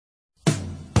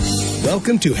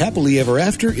Welcome to Happily Ever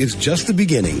After is just the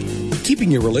beginning. Keeping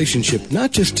your relationship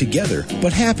not just together,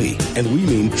 but happy, and we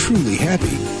mean truly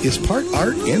happy, is part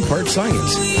art and part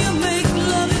science.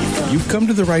 You've come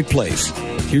to the right place.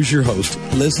 Here's your host,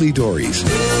 Leslie Dories.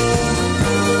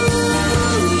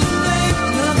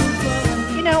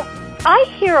 You know, I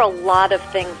hear a lot of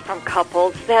things from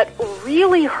couples that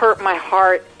really hurt my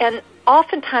heart and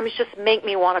oftentimes just make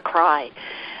me want to cry.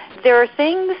 There are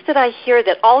things that I hear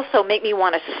that also make me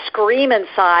want to scream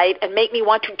inside and make me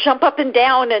want to jump up and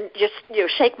down and just,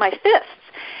 shake my fists.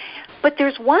 But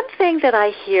there's one thing that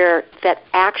I hear that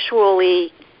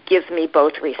actually gives me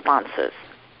both responses.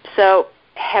 So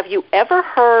have you ever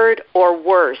heard, or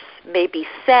worse, maybe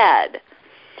said,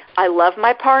 I love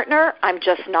my partner, I'm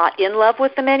just not in love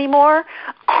with them anymore?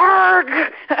 Arg!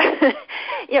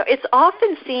 It's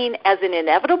often seen as an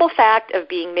inevitable fact of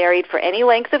being married for any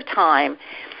length of time,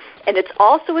 and it's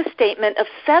also a statement of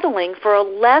settling for a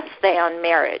less than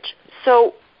marriage.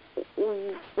 So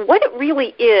what it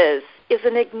really is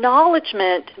an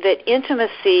acknowledgement that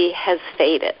intimacy has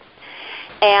faded.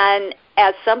 And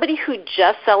as somebody who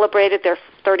just celebrated their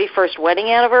 31st wedding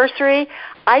anniversary,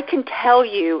 I can tell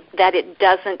you that it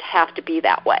doesn't have to be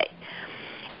that way.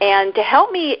 And to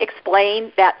help me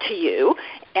explain that to you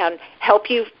and help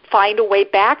you find a way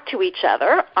back to each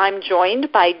other, I'm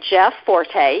joined by Jeff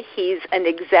Forte. He's an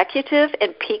executive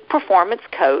and peak performance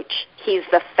coach. He's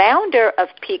the founder of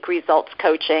Peak Results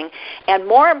Coaching, and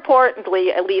more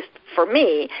importantly, at least for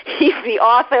me, he's the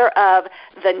author of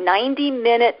The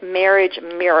 90-Minute Marriage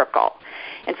Miracle.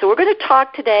 And so we're going to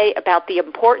talk today about the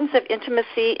importance of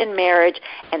intimacy in marriage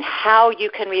and how you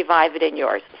can revive it in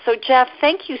yours. So, Jeff,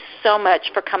 thank you so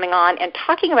much for coming on and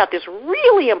talking about this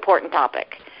really important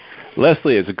topic.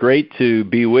 Leslie, it's great to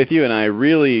be with you, and I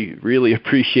really, really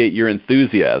appreciate your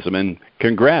enthusiasm. And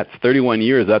congrats, 31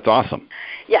 years, that's awesome.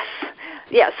 Yes.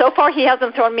 Yeah, so far he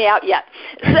hasn't thrown me out yet.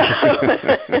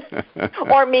 So,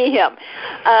 or me, him.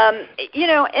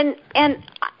 And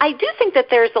I do think that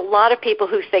there's a lot of people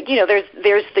who think,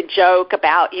 there's the joke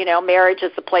about, marriage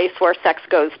is the place where sex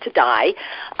goes to die,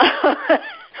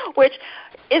 which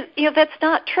is, that's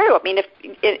not true. I mean,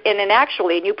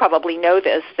 actually, and you probably know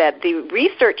this, that the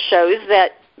research shows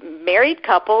that married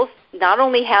couples not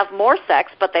only have more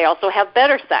sex, but they also have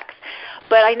better sex.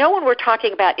 But I know when we're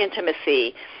talking about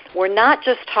intimacy, we're not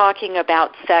just talking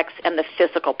about sex and the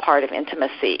physical part of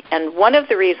intimacy. And one of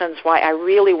the reasons why I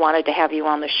really wanted to have you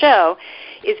on the show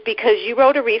is because you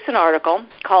wrote a recent article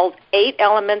called 8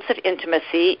 Elements of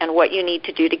Intimacy and What You Need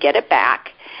to Do to Get It Back.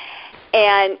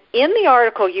 And in the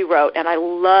article you wrote, and I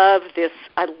love this,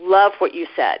 I love what you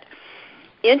said,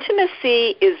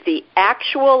 intimacy is the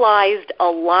actualized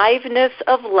aliveness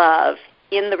of love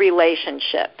in the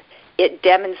relationship. It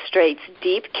demonstrates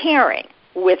deep caring.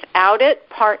 Without it,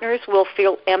 partners will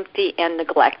feel empty and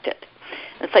neglected.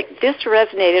 It's like this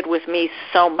resonated with me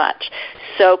so much.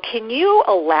 So can you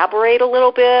elaborate a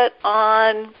little bit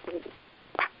on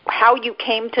how you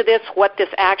came to this, what this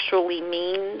actually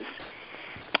means?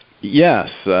 Yes.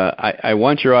 I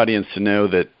want your audience to know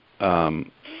that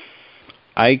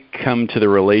I come to the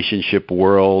relationship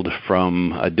world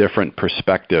from a different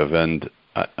perspective, and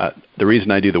the reason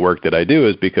I do the work that I do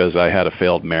is because I had a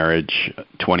failed marriage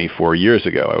 24 years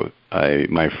ago.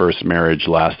 My first marriage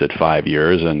lasted 5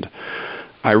 years, and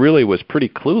I really was pretty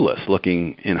clueless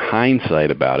looking in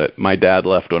hindsight about it. My dad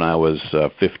left when I was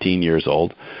 15 years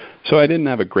old, so I didn't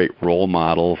have a great role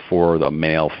model for the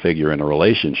male figure in a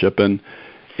relationship, and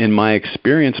in my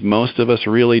experience, most of us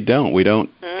really don't. We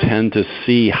don't tend to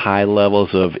see high levels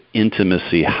of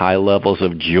intimacy, high levels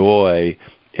of joy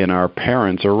in our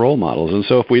parents or role models. And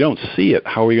so if we don't see it,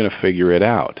 how are we going to figure it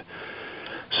out?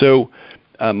 So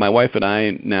my wife and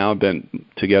I now have been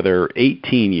together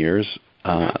 18 years,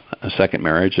 a second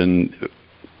marriage, and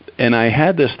I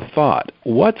had this thought,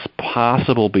 what's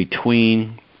possible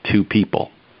between two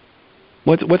people?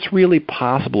 What's really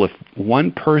possible if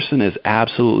one person is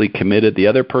absolutely committed, the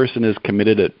other person is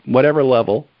committed at whatever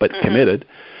level, but committed?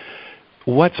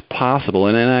 What's possible?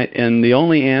 And the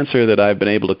only answer that I've been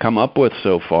able to come up with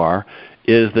so far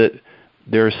is that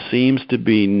there seems to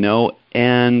be no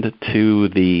end to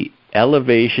the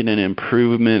elevation and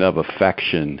improvement of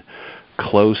affection,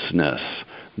 closeness,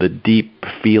 the deep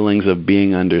feelings of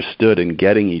being understood and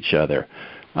getting each other.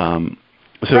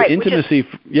 So right, intimacy,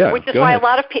 which is why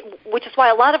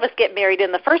a lot of us get married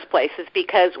in the first place, is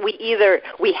because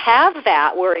we have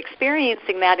that, we're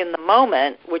experiencing that in the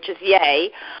moment, which is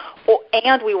yay,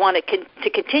 and we want it to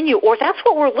continue, or that's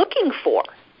what we're looking for.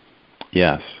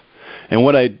 Yes. And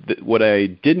what I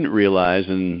didn't realize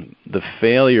in the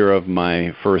failure of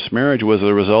my first marriage was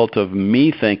a result of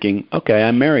me thinking, okay,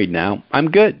 I'm married now,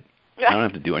 I'm good. I don't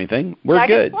have to do anything. We're I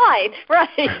good. can slide,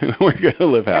 right. We're going to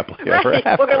live happily ever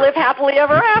after. We're going to live happily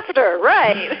ever after,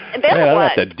 right. And then I don't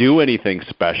what? have to do anything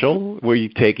special where you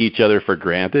take each other for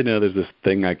granted. You know, there's this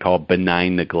thing I call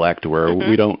benign neglect where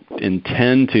we don't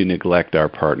intend to neglect our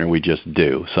partner. We just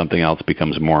do. Something else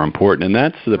becomes more important. And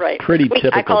that's the pretty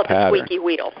typical I call it pattern. the squeaky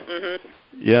wheel. Mm-hmm.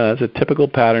 Yeah, that's a typical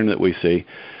pattern that we see.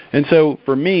 And so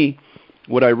for me,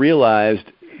 what I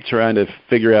realized trying to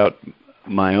figure out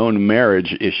my own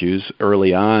marriage issues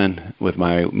early on with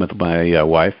my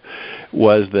wife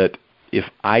was that if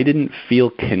I didn't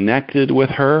feel connected with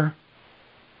her,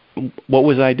 what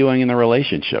was I doing in the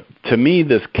relationship? To me,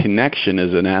 this connection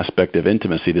is an aspect of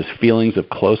intimacy, this feelings of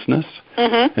closeness.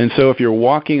 Mm-hmm. And so if you're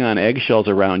walking on eggshells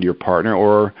around your partner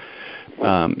or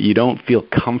you don't feel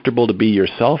comfortable to be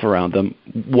yourself around them,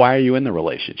 why are you in the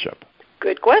relationship?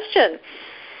 Good question.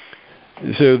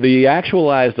 So the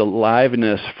actualized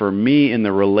aliveness for me in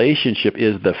the relationship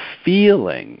is the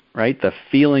feeling, right? The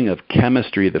feeling of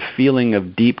chemistry, the feeling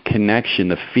of deep connection,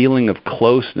 the feeling of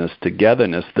closeness,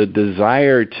 togetherness, the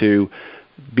desire to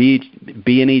be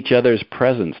in each other's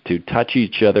presence, to touch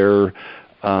each other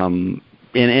in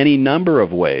any number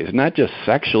of ways, not just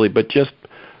sexually, but just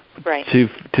to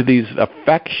these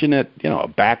affectionate, a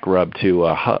back rub to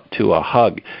a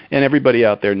hug. And everybody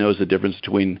out there knows the difference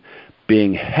between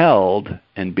being held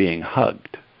and being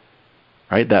hugged,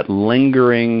 right? That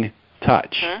lingering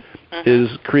touch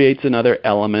creates another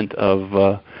element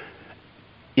of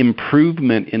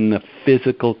improvement in the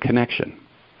physical connection.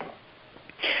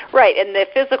 Right, and the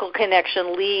physical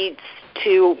connection leads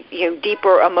to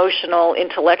deeper emotional,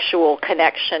 intellectual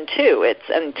connection too.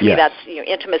 To me, that's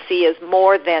intimacy is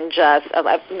more than just.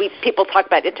 People talk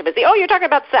about intimacy. Oh, you're talking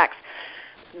about sex.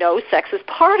 No, sex is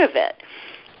part of it.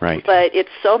 Right. But it's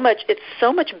so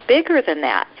much bigger than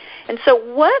that. And so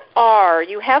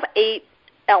you have 8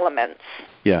 elements.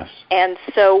 Yes. And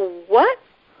so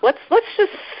let's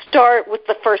just start with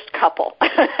the first couple.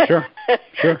 Sure.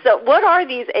 So what are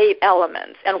these 8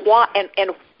 elements and why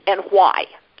and why?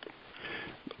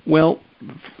 Well,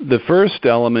 the first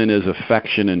element is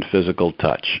affection and physical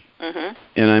touch. Mm-hmm.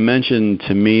 And I mentioned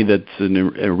to me that's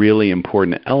a really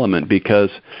important element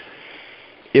because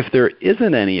if there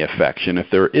isn't any affection, if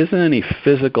there isn't any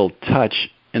physical touch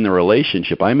in the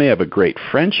relationship, I may have a great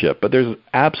friendship, but there's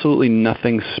absolutely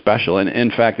nothing special. And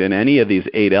in fact, in any of these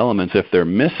 8 elements, if they're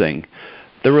missing,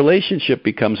 the relationship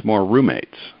becomes more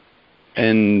roommates.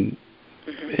 And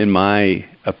in my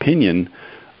opinion,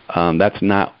 that's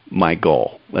not my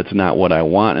goal. That's not what I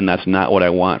want, and that's not what I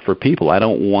want for people. I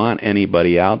don't want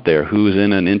anybody out there who's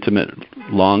in an intimate,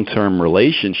 long-term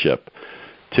relationship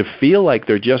to feel like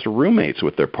they're just roommates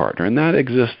with their partner, and that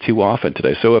exists too often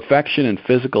today. So affection and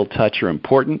physical touch are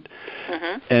important.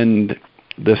 Mm-hmm. And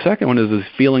the second one is the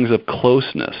feelings of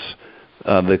closeness,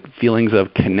 the feelings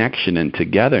of connection and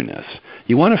togetherness.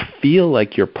 You want to feel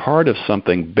like you're part of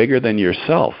something bigger than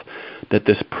yourself, that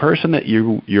this person that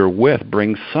you're with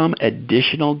brings some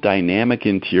additional dynamic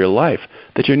into your life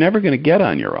that you're never going to get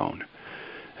on your own.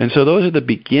 And so those are the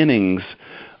beginnings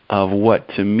of what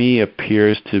to me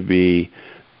appears to be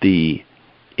the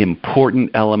important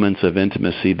elements of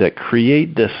intimacy that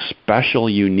create this special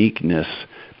uniqueness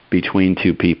between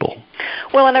two people.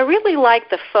 Well, and I really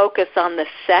like the focus on the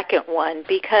second one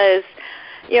because,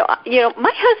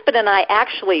 my husband and I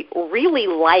actually really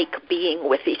like being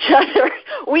with each other.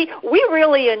 We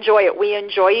really enjoy it. We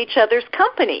enjoy each other's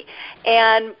company,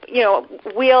 and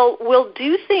we'll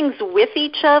do things with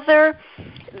each other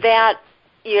that.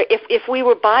 If we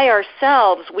were by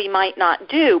ourselves, we might not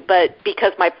do, but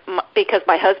because my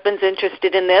husband's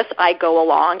interested in this, I go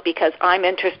along. Because I'm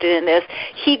interested in this,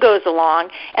 he goes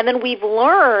along. And then we've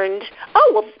learned,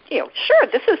 sure,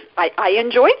 I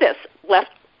enjoy this. Left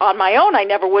on my own, I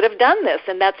never would have done this.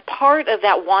 And that's part of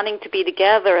that wanting to be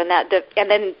together, and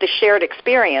then the shared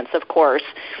experience, of course,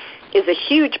 is a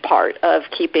huge part of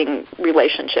keeping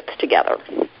relationships together.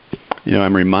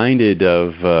 I'm reminded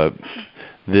of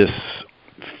this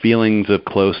feelings of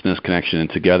closeness, connection, and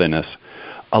togetherness.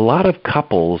 A lot of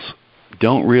couples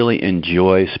don't really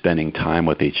enjoy spending time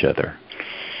with each other.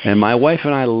 And my wife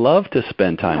and I love to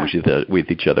spend time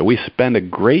with each other. We spend a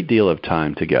great deal of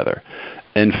time together.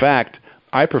 In fact,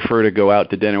 I prefer to go out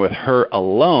to dinner with her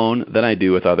alone than I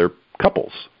do with other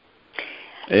couples.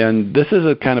 And this is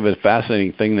a kind of a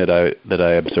fascinating thing that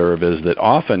I observe is that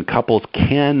often couples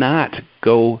cannot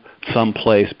go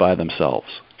someplace by themselves.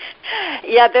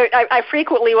 Yeah, I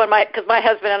frequently, because my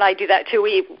husband and I do that too.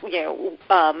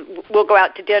 We'll go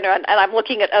out to dinner, and I'm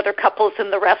looking at other couples in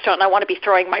the restaurant, and I want to be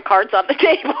throwing my cards on the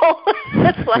table.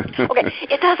 It's like, okay,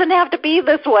 it doesn't have to be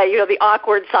this way. The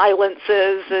awkward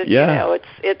silences. And, yeah.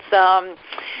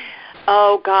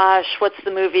 Oh, gosh, what's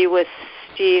the movie with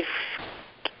Steve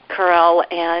Carell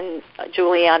and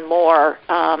Julianne Moore?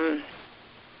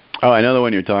 I know the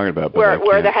one you're talking about. But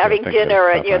where they're having dinner,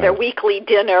 and their weekly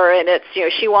dinner, and it's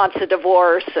she wants a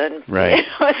divorce, and right.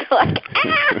 It's like.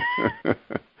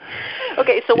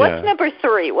 Okay, so what's number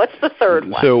 3? What's the third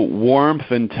one? So warmth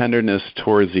and tenderness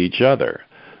towards each other.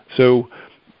 So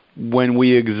when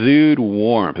we exude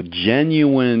warmth,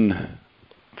 genuine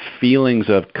feelings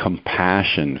of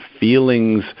compassion,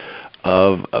 feelings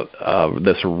of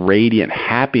this radiant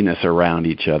happiness around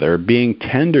each other, being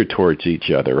tender towards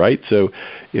each other, right? So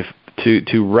if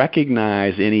to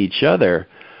recognize in each other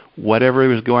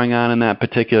whatever is going on in that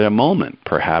particular moment.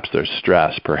 Perhaps there's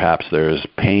stress, perhaps there's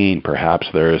pain, perhaps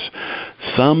there's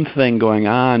something going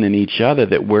on in each other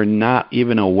that we're not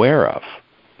even aware of.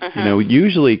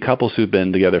 Usually couples who've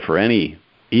been together for any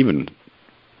even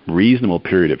reasonable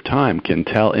period of time can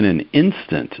tell in an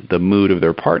instant the mood of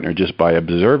their partner just by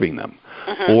observing them,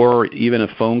 or even a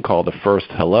phone call, the first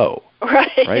hello.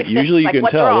 Right? Usually you can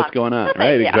tell what's going on.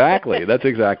 Right? Yeah. Exactly. That's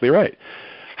exactly right.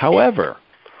 However,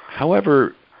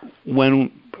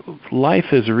 when life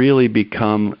has really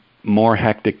become more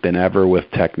hectic than ever with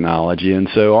technology, and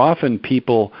so often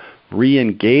people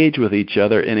re-engage with each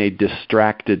other in a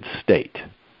distracted state.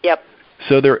 Yep.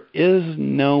 So there is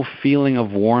no feeling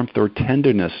of warmth or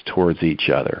tenderness towards each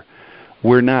other.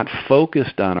 We're not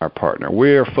focused on our partner.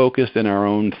 We're focused in our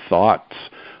own thoughts,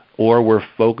 or we're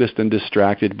focused and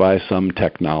distracted by some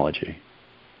technology.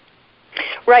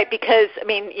 Right, because,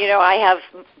 I have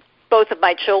both of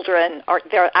my children,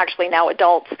 they're actually now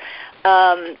adults.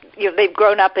 They've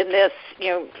grown up in this,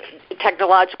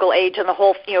 technological age, and the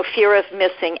whole, fear of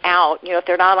missing out. If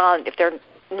they're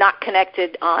not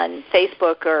connected on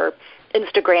Facebook or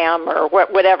Instagram or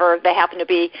whatever they happen to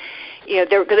be,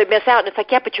 they're going to miss out. And it's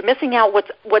like, yeah, but you're missing out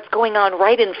what's going on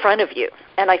right in front of you.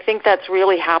 And I think that's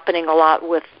really happening a lot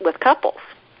with couples.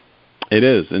 It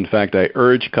is. In fact, I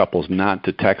urge couples not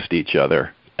to text each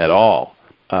other at all,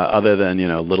 other than,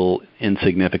 little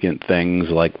insignificant things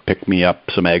like pick me up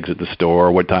some eggs at the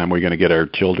store, what time we're going to get our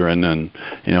children, and,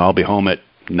 I'll be home at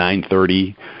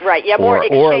 9:30. Right, yeah, or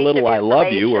a little I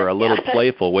love you, or a little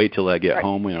playful wait till I get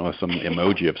home, with some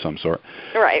emoji of some sort.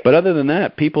 Right. But other than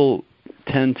that, people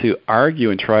tend to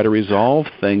argue and try to resolve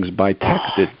things by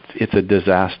text. It's a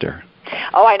disaster.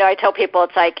 Oh, I know. I tell people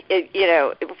it's like,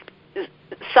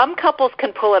 some couples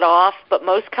can pull it off, but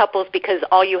most couples, because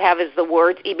all you have is the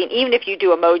words, even if you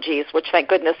do emojis, which thank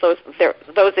goodness those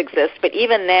exist, but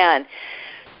even then,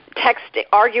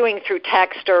 arguing through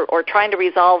text or trying to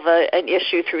resolve an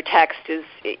issue through text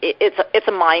it's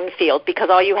a minefield, because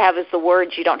all you have is the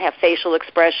words. You don't have facial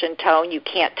expression, tone. You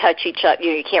can't touch each other.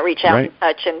 You can't reach out and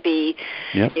touch and be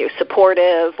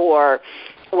supportive or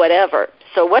whatever.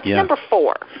 So what's number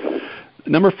 4?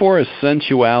 Number 4 is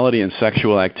sensuality and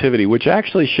sexual activity, which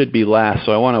actually should be last,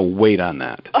 so I want to wait on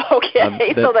that.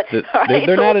 Okay.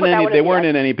 They weren't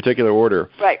in any particular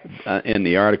order in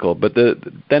the article, but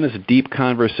then it's deep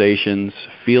conversations,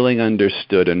 feeling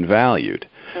understood and valued.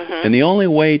 And the only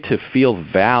way to feel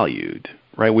valued,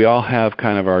 right, we all have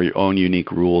kind of our own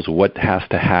unique rules of what has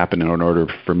to happen in order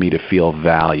for me to feel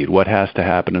valued, what has to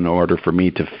happen in order for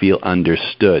me to feel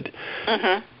understood.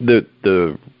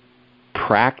 The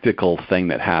practical thing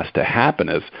that has to happen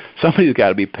is somebody's got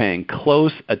to be paying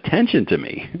close attention to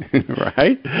me,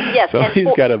 right? Yes,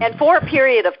 and for a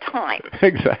period of time.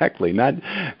 Exactly, not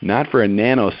for a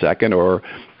nanosecond, or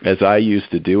as I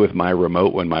used to do with my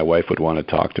remote when my wife would want to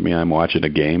talk to me. I'm watching a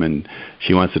game and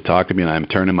she wants to talk to me, and I'm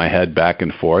turning my head back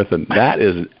and forth, and that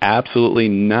is absolutely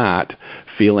not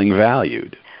feeling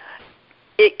valued.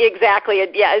 Exactly,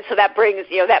 and so that brings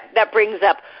that brings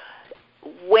up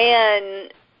when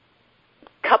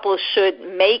couples should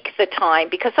make the time,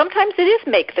 because sometimes it is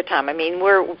make the time.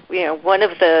 We're one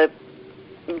of the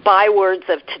bywords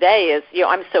of today is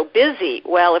I'm so busy.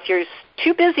 Well, if you're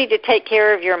too busy to take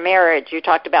care of your marriage, you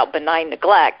talked about benign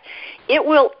neglect, it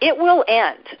will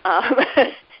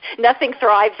end. Nothing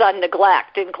thrives on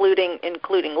neglect,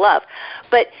 including love.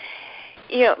 But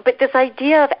this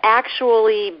idea of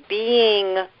actually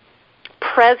being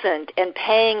present and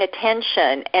paying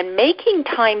attention and making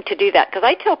time to do that, because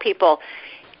I tell people,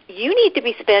 you need to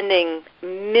be spending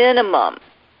minimum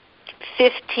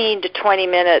 15 to 20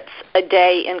 minutes a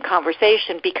day in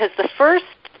conversation, because the first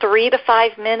 3 to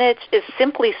 5 minutes is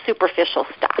simply superficial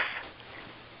stuff.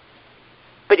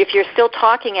 But if you're still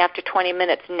talking after 20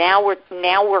 minutes, now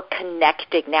we're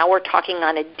connecting. Now we're talking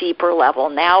on a deeper level.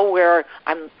 Now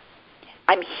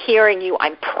I'm hearing you.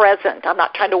 I'm present. I'm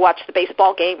not trying to watch the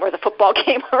baseball game or the football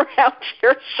game around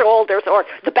your shoulders, or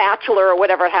The Bachelor, or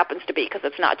whatever it happens to be, because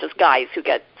it's not just guys who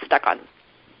get stuck on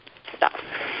stuff.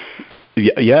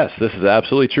 Yes, this is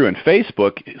absolutely true. And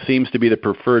Facebook seems to be the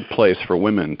preferred place for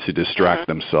women to distract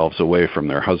themselves away from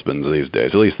their husbands these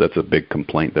days. At least that's a big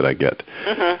complaint that I get.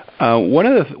 One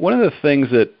of the things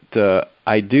that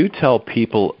I do tell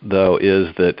people, though,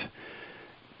 is that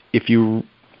if you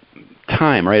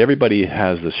time, right? Everybody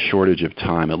has this shortage of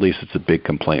time. At least it's a big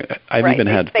complaint. I've even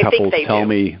had couples tell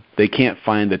me they can't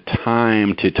find the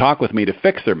time to talk with me to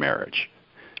fix their marriage.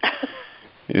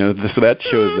 So that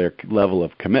shows their level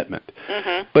of commitment.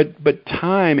 But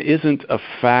time isn't a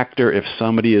factor if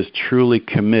somebody is truly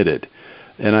committed.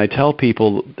 And I tell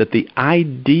people that the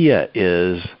idea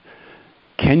is,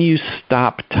 can you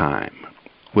stop time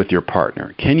with your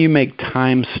partner? Can you make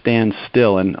time stand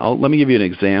still? And let me give you an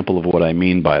example of what I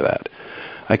mean by that.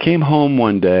 I came home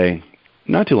one day,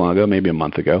 not too long ago, maybe a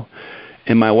month ago,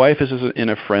 and my wife is in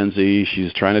a frenzy.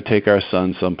 She's trying to take our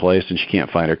son someplace, and she can't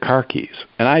find her car keys.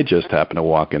 And I just happen to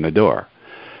walk in the door.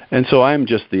 And so I'm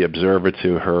just the observer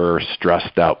to her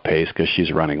stressed-out pace because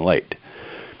she's running late.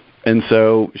 And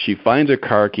so she finds her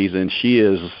car keys, and she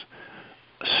is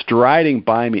striding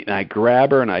by me, and I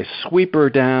grab her, and I sweep her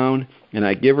down, and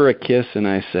I give her a kiss, and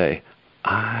I say,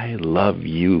 "I love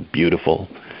you, beautiful."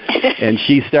 And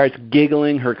she starts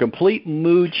giggling. Her complete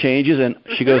mood changes, and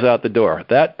she goes out the door.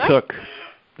 That took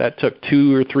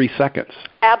 2 or 3 seconds.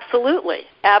 Absolutely.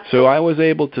 So I was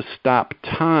able to stop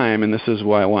time, and this is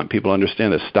why I want people to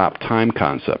understand the stop time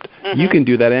concept. You can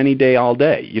do that any day, all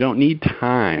day. You don't need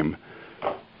time.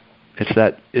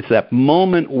 It's that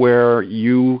moment where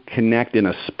you connect in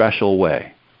a special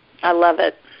way. I love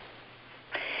it.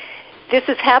 This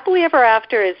is Happily Ever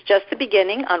After is just the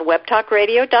beginning on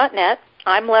webtalkradio.net.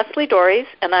 I'm Leslie Dories,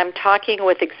 and I'm talking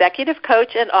with executive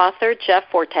coach and author Jeff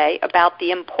Forte about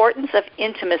the importance of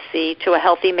intimacy to a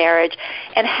healthy marriage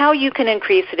and how you can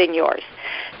increase it in yours.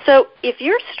 So if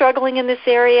you're struggling in this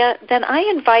area, then I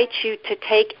invite you to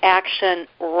take action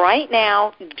right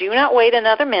now. Do not wait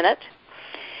another minute.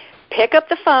 Pick up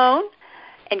the phone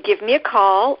and give me a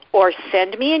call or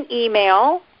send me an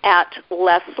email at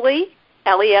Leslie,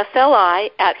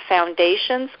 Leslie, at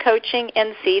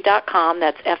foundationscoachingnc.com.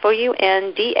 That's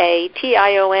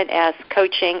FOUNDATIONS,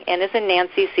 coaching, N as in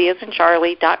Nancy, C as in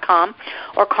Charlie.com,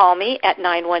 or call me at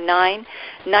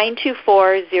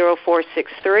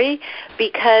 919-924-0463,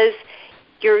 because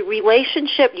your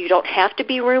relationship, you don't have to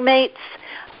be roommates.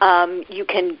 You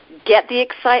can get the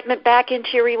excitement back into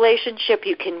your relationship.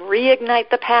 You can reignite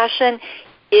the passion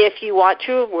if you want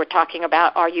to. We're talking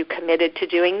about, are you committed to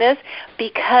doing this?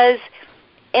 Because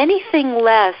anything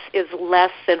less is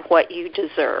less than what you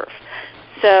deserve.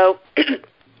 So,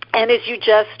 and as you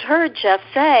just heard Jeff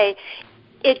say,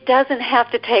 it doesn't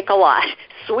have to take a lot.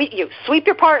 Sweep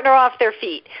your partner off their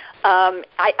feet.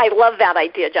 I love that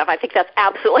idea, Jeff. I think that's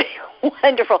absolutely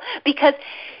wonderful, because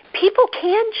people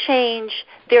can change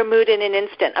their mood in an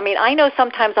instant. I mean, I know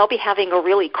sometimes I'll be having a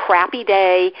really crappy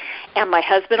day, and my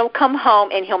husband will come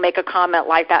home, and he'll make a comment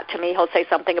like that to me. He'll say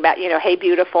something about, hey,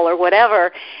 beautiful, or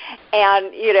whatever.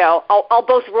 And, I'll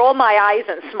both roll my eyes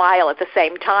and smile at the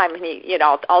same time. And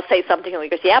I'll say something, and he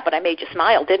goes, yeah, but I made you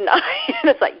smile, didn't I? And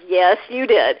it's like, yes, you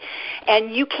did.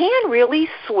 And you can really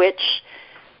switch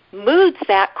moods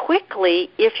that quickly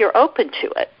if you're open to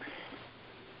it.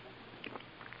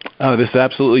 Oh, this is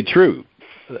absolutely true.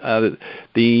 The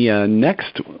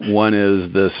next one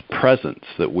is this presence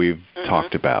that we've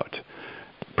talked about.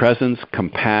 Presence,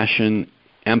 compassion,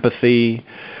 empathy.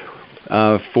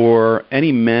 For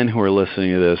any men who are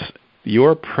listening to this,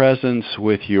 your presence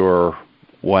with your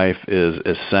wife is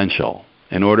essential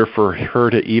in order for her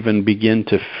to even begin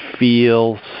to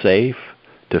feel safe,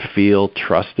 to feel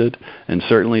trusted, and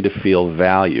certainly to feel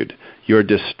valued. Your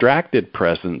distracted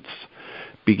presence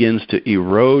begins to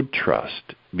erode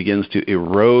trust, begins to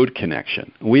erode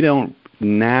connection. We don't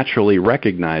naturally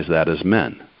recognize that as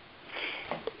men.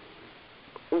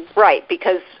 Right,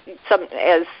 because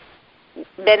as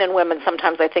men and women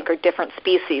sometimes I think are different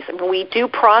species. I mean, we do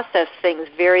process things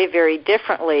very, very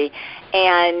differently,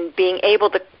 and being able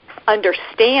to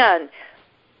understand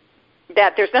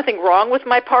that there's nothing wrong with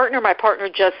my partner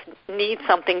just needs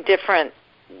something different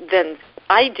than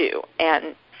I do,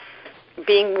 and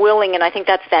being willing, and I think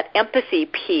that's that empathy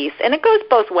piece. And it goes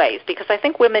both ways, because I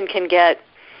think women can get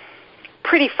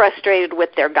pretty frustrated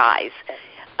with their guys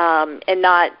and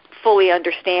not fully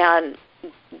understand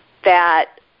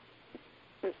that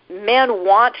men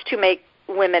want to make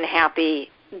women happy.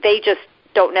 They just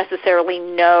don't necessarily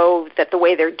know that the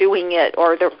way they're doing it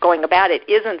or they're going about it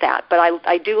isn't that. But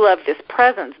I do love this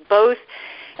presence, both.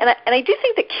 And I do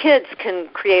think that kids can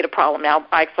create a problem. Now,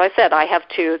 as I said, I have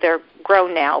two. They're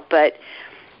grown now, but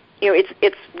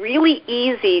it's really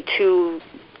easy to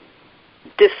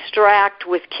distract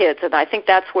with kids, and I think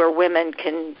that's where women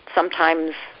can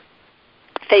sometimes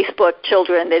Facebook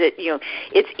children, that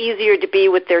it's easier to be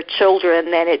with their children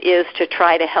than it is to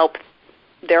try to help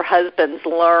their husbands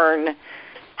learn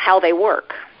how they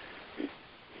work.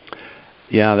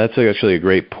 Yeah, that's actually a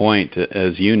great point.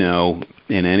 As you know,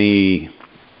 in any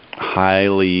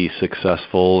highly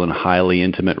successful and highly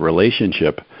intimate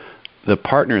relationship, the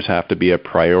partners have to be a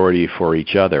priority for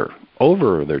each other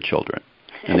over their children.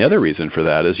 And the other reason for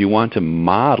that is you want to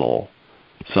model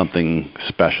something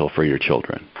special for your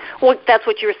children. Well, that's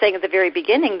what you were saying at the very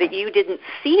beginning, that you didn't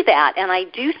see that. And I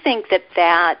do think that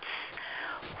that's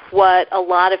what a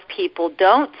lot of people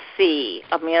don't see.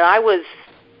 I mean, I was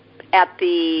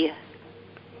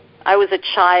a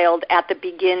child at the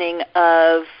beginning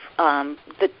of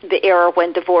the era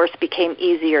when divorce became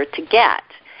easier to get.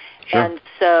 Sure. And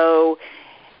so,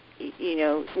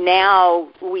 now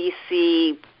we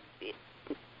see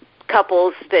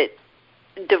couples that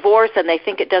divorce and they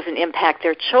think it doesn't impact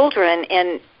their children,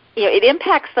 and it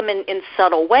impacts them in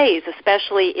subtle ways,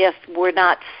 especially if we're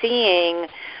not seeing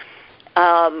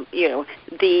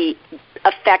the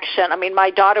affection. I mean,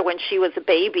 my daughter, when she was a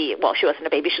baby, well, she wasn't a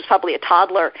baby, she was probably a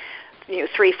toddler,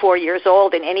 3-4 years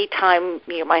old, and any time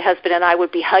my husband and I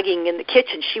would be hugging in the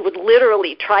kitchen, she would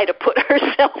literally try to put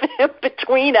herself in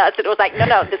between us, and it was like,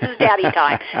 no, this is daddy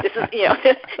time. This is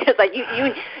it's like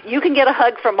you can get a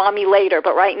hug from mommy later,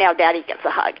 but right now daddy gets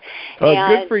a hug. Oh,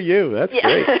 good for you. That's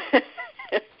great.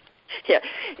 Yeah,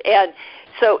 and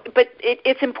so, but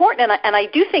it's important, and I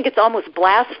do think it's almost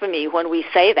blasphemy when we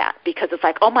say that, because it's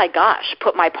like, oh my gosh,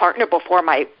 put my partner before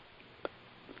my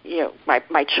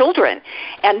children.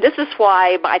 And this is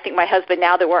why I think my husband,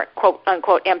 now that we're quote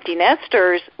unquote empty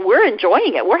nesters, we're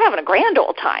enjoying it. We're having a grand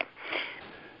old time.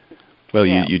 Well,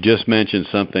 you just mentioned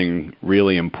something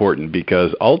really important,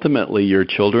 because ultimately your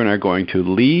children are going to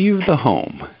leave the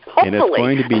home. Hopefully. And it's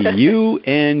going to be you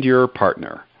and your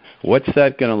partner. What's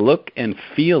that going to look and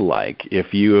feel like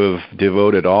if you have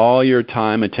devoted all your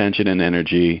time, attention, and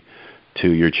energy to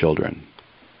your children?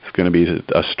 It's going to be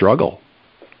a struggle.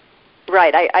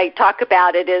 Right. I talk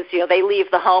about it as, they leave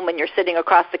the home and you're sitting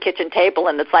across the kitchen table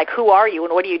and it's like, who are you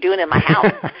and what are you doing in my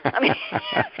house? I mean,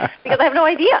 because I have no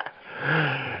idea.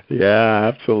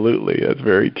 Yeah, absolutely. That's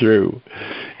very true.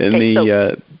 And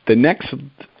the next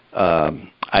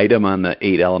item on the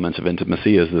 8 elements of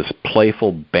intimacy is this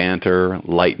playful banter,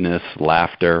 lightness,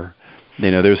 laughter.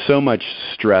 There's so much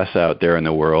stress out there in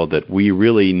the world that we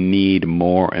really need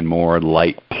more and more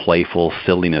light, playful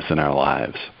silliness in our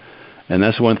lives. And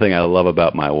that's one thing I love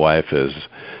about my wife, is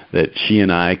that she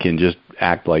and I can just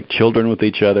act like children with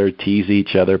each other, tease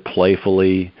each other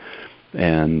playfully,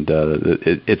 and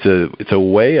it's a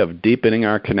way of deepening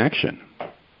our connection.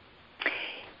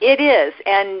 It is,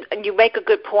 and you make a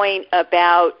good point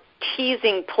about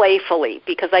teasing playfully,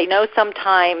 because I know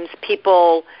sometimes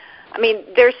people,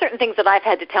 there are certain things that I've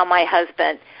had to tell my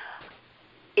husband,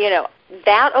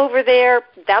 that over there,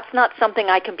 that's not something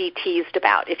I can be teased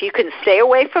about. If you can stay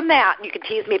away from that, you can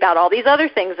tease me about all these other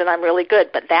things and I'm really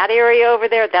good. But that area over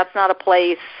there, that's not a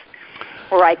place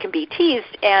where I can be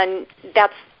teased, and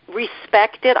that's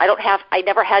respected. I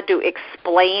never had to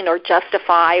explain or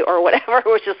justify or whatever. It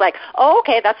was just like, oh,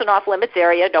 okay, that's an off-limits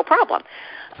area, no problem.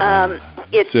 Let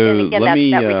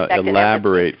me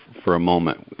elaborate for a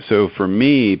moment. So for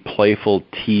me, playful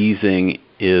teasing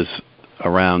is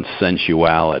around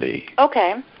sensuality.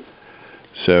 Okay.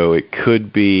 So it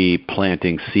could be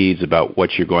planting seeds about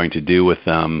what you're going to do with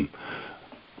them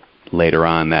later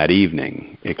on that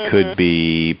evening. It could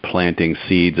be planting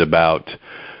seeds about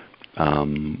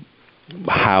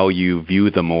how you view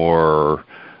them, or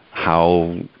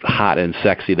how hot and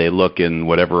sexy they look in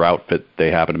whatever outfit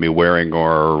they happen to be wearing,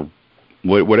 or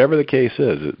whatever the case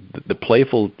is. The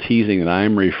playful teasing that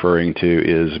I'm referring to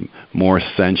is more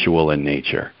sensual in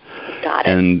nature. Got it.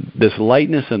 And this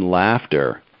lightness and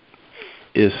laughter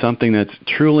is something that's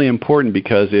truly important,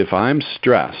 because if I'm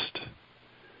stressed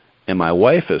and my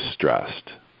wife is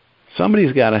stressed,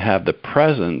 somebody's got to have the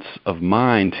presence of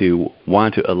mind to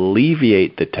want to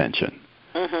alleviate the tension.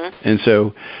 And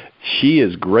so she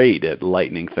is great at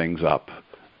lightening things up,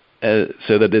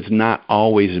 so that it's not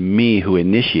always me who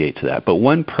initiates that. But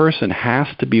one person has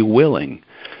to be willing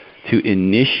to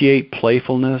initiate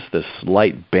playfulness, this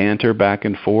light banter back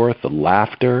and forth, the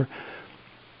laughter.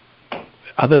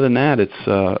 Other than that, it's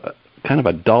kind of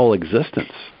a dull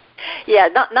existence. Yeah,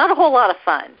 not a whole lot of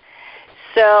fun.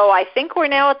 So I think we're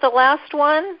now at the last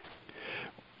one.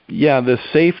 Yeah, the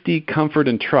safety, comfort,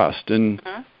 and trust. And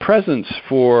presence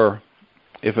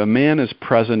if a man is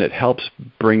present, it helps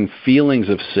bring feelings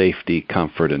of safety,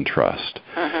 comfort, and trust.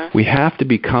 We have to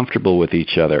be comfortable with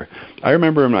each other. I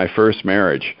remember in my first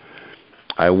marriage,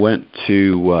 I went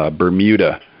to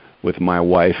Bermuda with my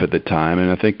wife at the time,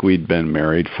 and I think we'd been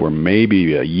married for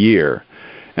maybe a year.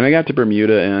 And I got to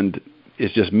Bermuda, and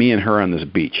it's just me and her on this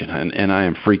beach, and I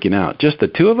am freaking out. Just the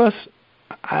two of us?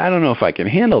 I don't know if I can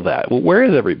handle that. Well, where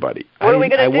is everybody? What are we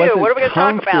going to do? What are we going to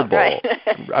talk about? Right.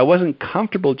 I wasn't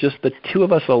comfortable, just the two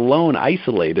of us alone,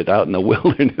 isolated out in the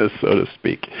wilderness, so to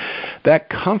speak. That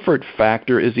comfort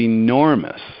factor is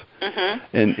enormous.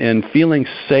 And feeling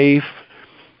safe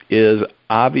is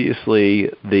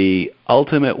obviously the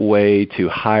ultimate way to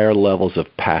higher levels of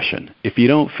passion. If you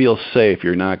don't feel safe,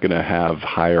 you're not going to have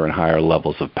higher and higher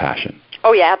levels of passion.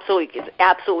 Oh, yeah, absolutely. It's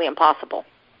absolutely impossible.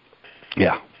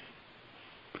 Yeah.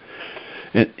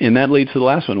 And that leads to the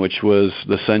last one, which was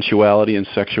the sensuality and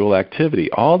sexual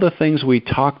activity. All the things we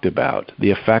talked about,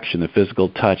 the affection, the physical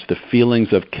touch, the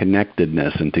feelings of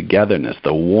connectedness and togetherness,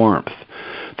 the warmth,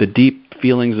 the deep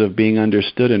feelings of being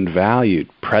understood and valued,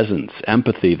 presence,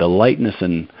 empathy, the lightness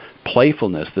and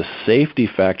playfulness, the safety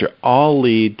factor, all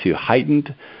lead to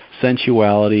heightened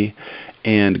sensuality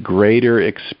and greater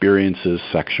experiences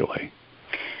sexually.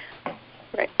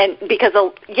 Right. And because,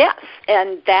 yes,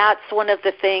 and that's one of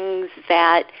the things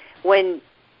that when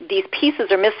these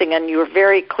pieces are missing, and you were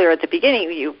very clear at the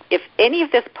beginning, if any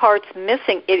of this part's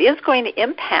missing, it is going to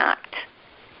impact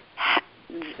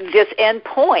this end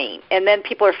point. And then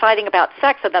people are fighting about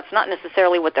sex, and that's not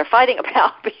necessarily what they're fighting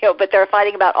about, but they're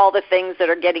fighting about all the things that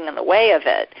are getting in the way of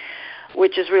it,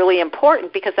 which is really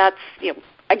important because that's,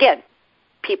 again,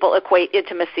 people equate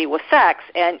intimacy with sex,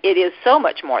 and it is so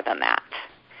much more than that.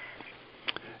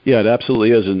 Yeah, it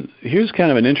absolutely is. And here's kind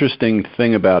of an interesting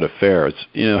thing about affairs.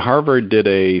 Harvard did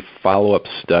a follow-up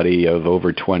study of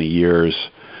over 20 years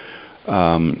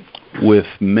with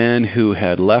men who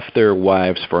had left their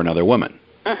wives for another woman.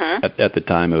 At the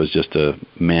time, it was just a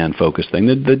man-focused thing.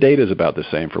 The data is about the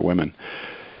same for women.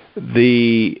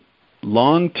 The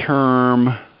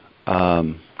long-term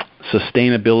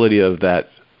sustainability of that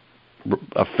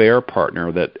affair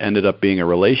partner that ended up being a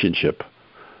relationship,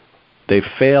 they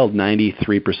failed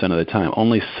 93% of the time.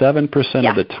 Only 7%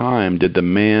 of the time did the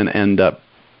man end up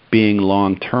being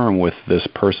long-term with this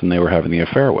person they were having the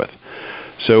affair with.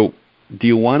 So do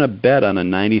you want to bet on a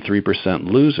 93%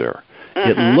 loser?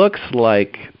 It looks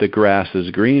like the grass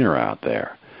is greener out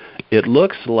there. It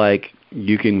looks like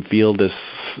you can feel this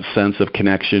sense of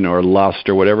connection or lust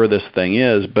or whatever this thing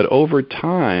is, but over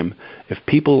time, if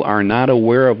people are not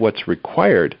aware of what's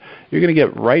required, you're going to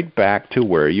get right back to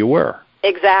where you were.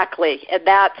 Exactly, and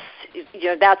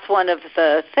that's one of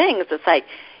the things. It's like,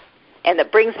 and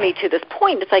that brings me to this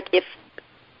point. It's like if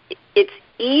it's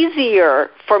easier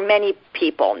for many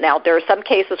people. Now, there are some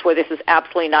cases where this is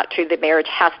absolutely not true. The marriage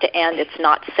has to end. It's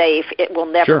not safe. It will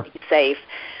never be safe,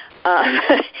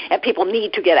 and people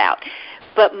need to get out.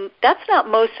 But that's not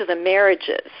most of the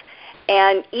marriages.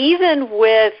 And even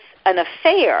with an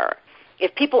affair,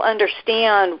 if people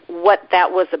understand what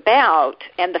that was about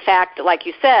and the fact that, like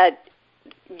you said,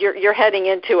 you're heading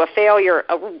into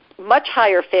a much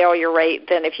higher failure rate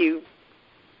than if you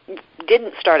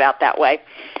didn't start out that way.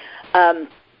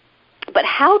 But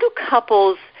how do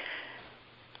couples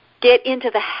get into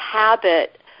the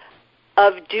habit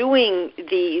of doing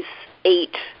these 8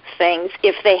 things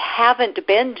if they haven't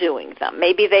been doing them?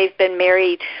 Maybe they've been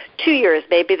married 2 years.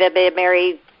 Maybe they've been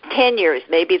married 10 years.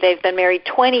 Maybe they've been married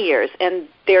 20 years. And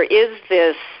there is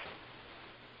this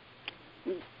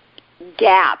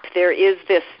gap. There is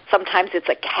this, sometimes it's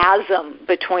a chasm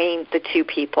between the two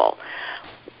people.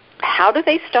 How do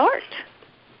they start?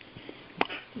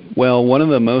 Well, one of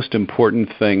the most important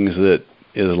things that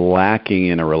is lacking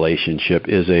in a relationship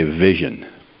is a vision.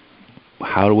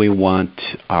 How do we want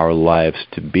our lives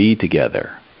to be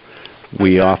together?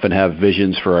 We often have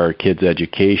visions for our kids'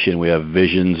 education. We have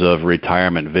visions of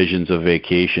retirement, visions of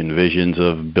vacation, visions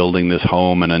of building this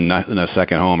home and a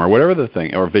second home or whatever the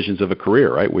thing, or visions of a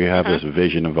career, right? We have this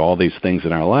vision of all these things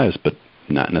in our lives, but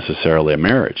not necessarily a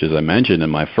marriage. As I mentioned in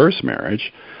my first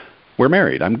marriage, we're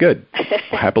married. I'm good.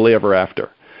 Happily ever after.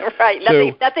 Right.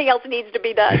 Nothing else needs to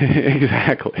be done.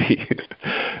 Exactly.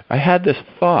 I had this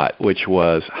thought, which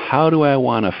was, how do I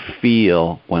want to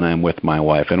feel when I'm with my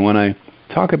wife? And when I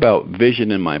talk about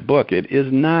vision in my book, it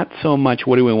is not so much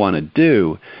what do we want to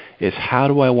do, it's how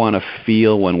do I want to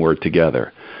feel when we're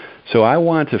together. So I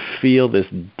want to feel this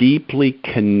deeply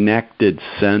connected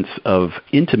sense of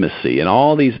intimacy and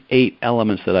all these 8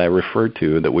 elements that I referred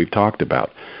to that we've talked about.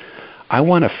 I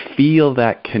want to feel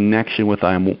that connection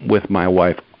with my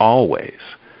wife always.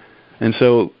 And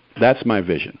so that's my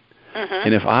vision.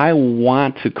 And if I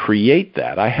want to create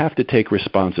that, I have to take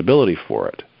responsibility for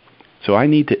it. So I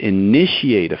need to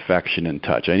initiate affection and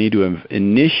touch. I need to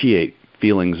initiate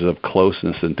feelings of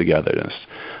closeness and togetherness.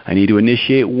 I need to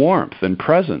initiate warmth and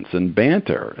presence and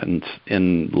banter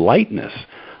and lightness.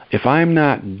 If I'm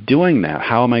not doing that,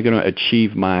 how am I going to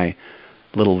achieve my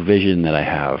little vision that I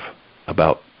have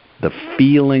about the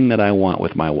feeling that I want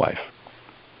with my wife?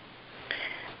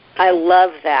 I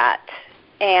love that.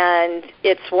 And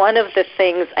it's one of the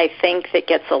things I think that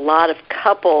gets a lot of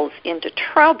couples into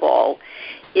trouble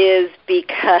is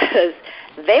because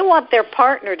they want their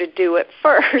partner to do it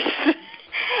first.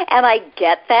 And I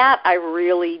get that. I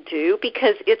really do,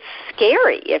 because it's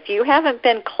scary. If you haven't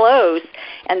been close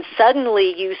and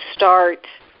suddenly you start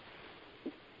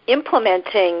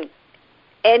implementing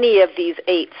any of these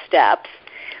 8 steps,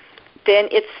 then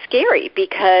it's scary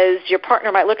because your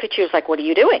partner might look at you as like, what are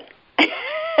you doing?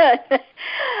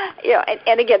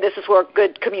 And again, this is where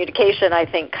good communication, I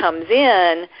think, comes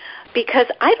in, because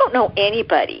I don't know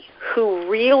anybody who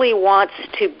really wants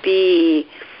to be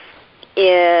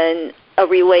in a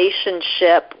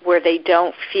relationship where they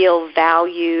don't feel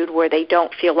valued, where they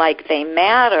don't feel like they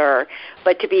matter,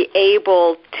 but to be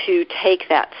able to take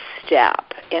that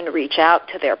step and reach out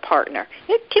to their partner.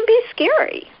 It can be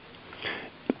scary.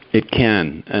 It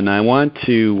can, and I want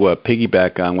to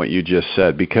piggyback on what you just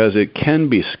said, because it can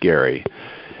be scary.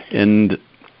 And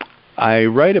I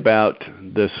write about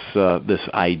this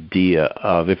idea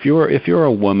of if you're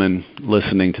a woman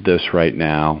listening to this right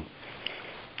now,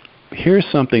 here's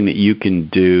something that you can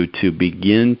do to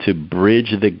begin to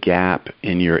bridge the gap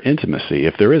in your intimacy,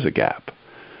 if there is a gap.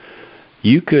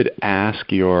 You could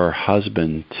ask your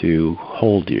husband to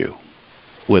hold you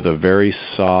with a very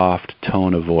soft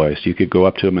tone of voice. You could go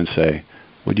up to him and say,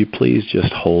 would you please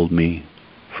just hold me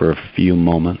for a few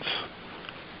moments?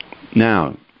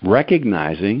 Now,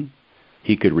 recognizing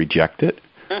he could reject it,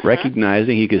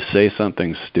 recognizing he could say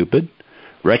something stupid,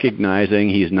 recognizing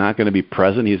he's not going to be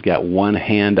present, he's got one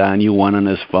hand on you, one on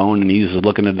his phone, and he's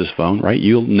looking at his phone, right?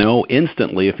 You'll know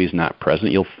instantly if he's not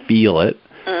present. You'll feel it.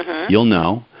 You'll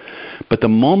know. But the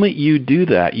moment you do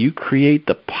that, you create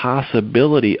the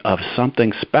possibility of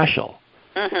something special.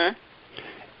 And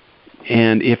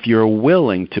if you're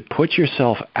willing to put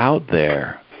yourself out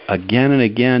there again and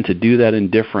again to do that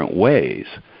in different ways,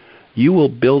 you will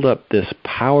build up this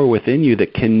power within you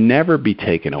that can never be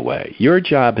taken away. Your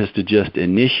job is to just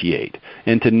initiate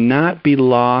and to not be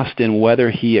lost in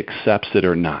whether he accepts it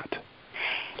or not.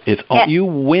 You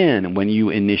win when you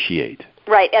initiate.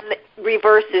 Right, and the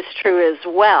reverse is true as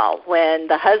well when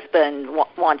the husband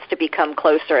wants to become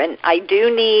closer. And I do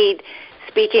need,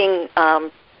 speaking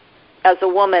as a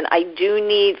woman, I do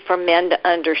need for men to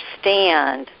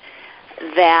understand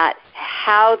that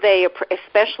how they,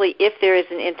 especially if there is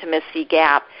an intimacy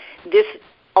gap,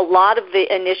 a lot of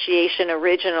the initiation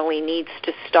originally needs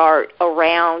to start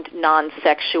around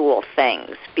non-sexual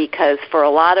things, because for a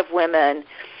lot of women,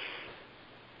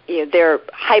 they're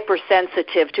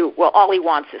hypersensitive to, well, all he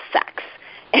wants is sex.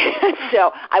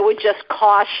 So I would just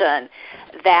caution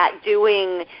that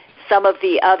doing some of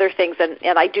the other things,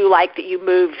 and I do like that you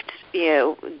moved,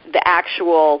 the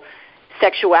actual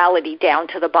sexuality down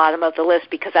to the bottom of the list,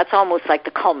 because that's almost like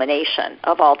the culmination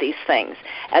of all these things,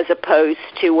 as opposed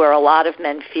to where a lot of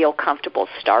men feel comfortable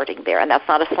starting there. And that's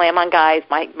not a slam on guys.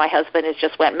 My husband has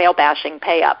just went male bashing,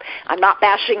 pay up. I'm not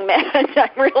bashing men. I'm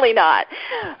really not.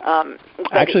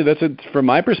 Actually, from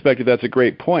my perspective, that's a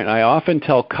great point. I often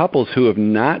tell couples who have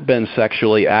not been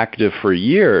sexually active for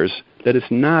years that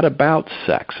it's not about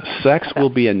sex. Sex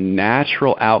will be a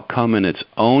natural outcome in its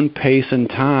own pace and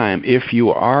time if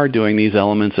you are doing these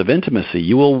elements of intimacy.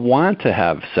 You will want to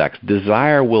have sex.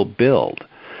 Desire will build.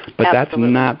 But That's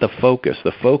not the focus.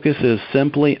 The focus is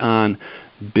simply on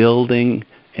building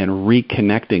and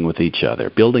reconnecting with each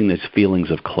other, building these feelings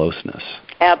of closeness.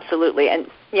 Absolutely. And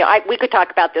we could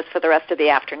talk about this for the rest of the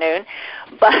afternoon,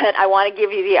 but I want to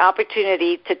give you the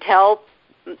opportunity to tell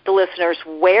the listeners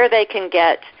where they can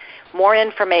get more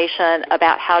information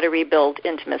about how to rebuild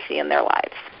intimacy in their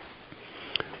lives.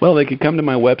 Well, they could come to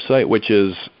my website, which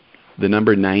is the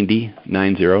number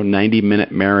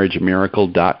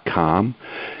 90minutemarriagemiracle.com.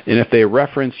 And if they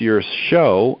reference your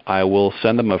show, I will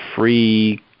send them a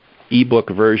free ebook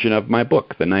version of my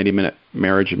book, The 90-Minute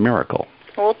Marriage Miracle.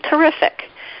 Well, terrific.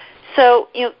 So,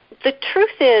 the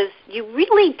truth is, you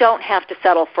really don't have to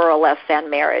settle for a less than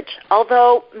marriage,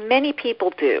 although many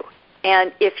people do.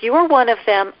 And if you are one of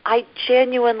them, I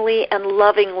genuinely and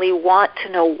lovingly want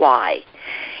to know why.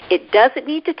 It doesn't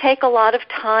need to take a lot of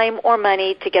time or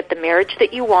money to get the marriage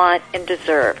that you want and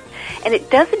deserve. And it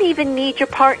doesn't even need your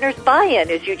partner's buy-in,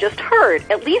 as you just heard,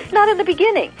 at least not in the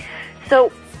beginning.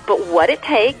 But what it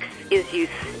takes is you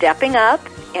stepping up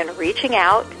and reaching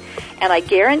out and I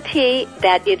guarantee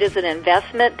that it is an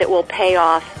investment that will pay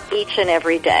off each and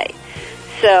every day.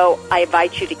 So I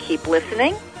invite you to keep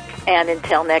listening, and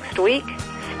until next week,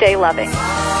 stay loving.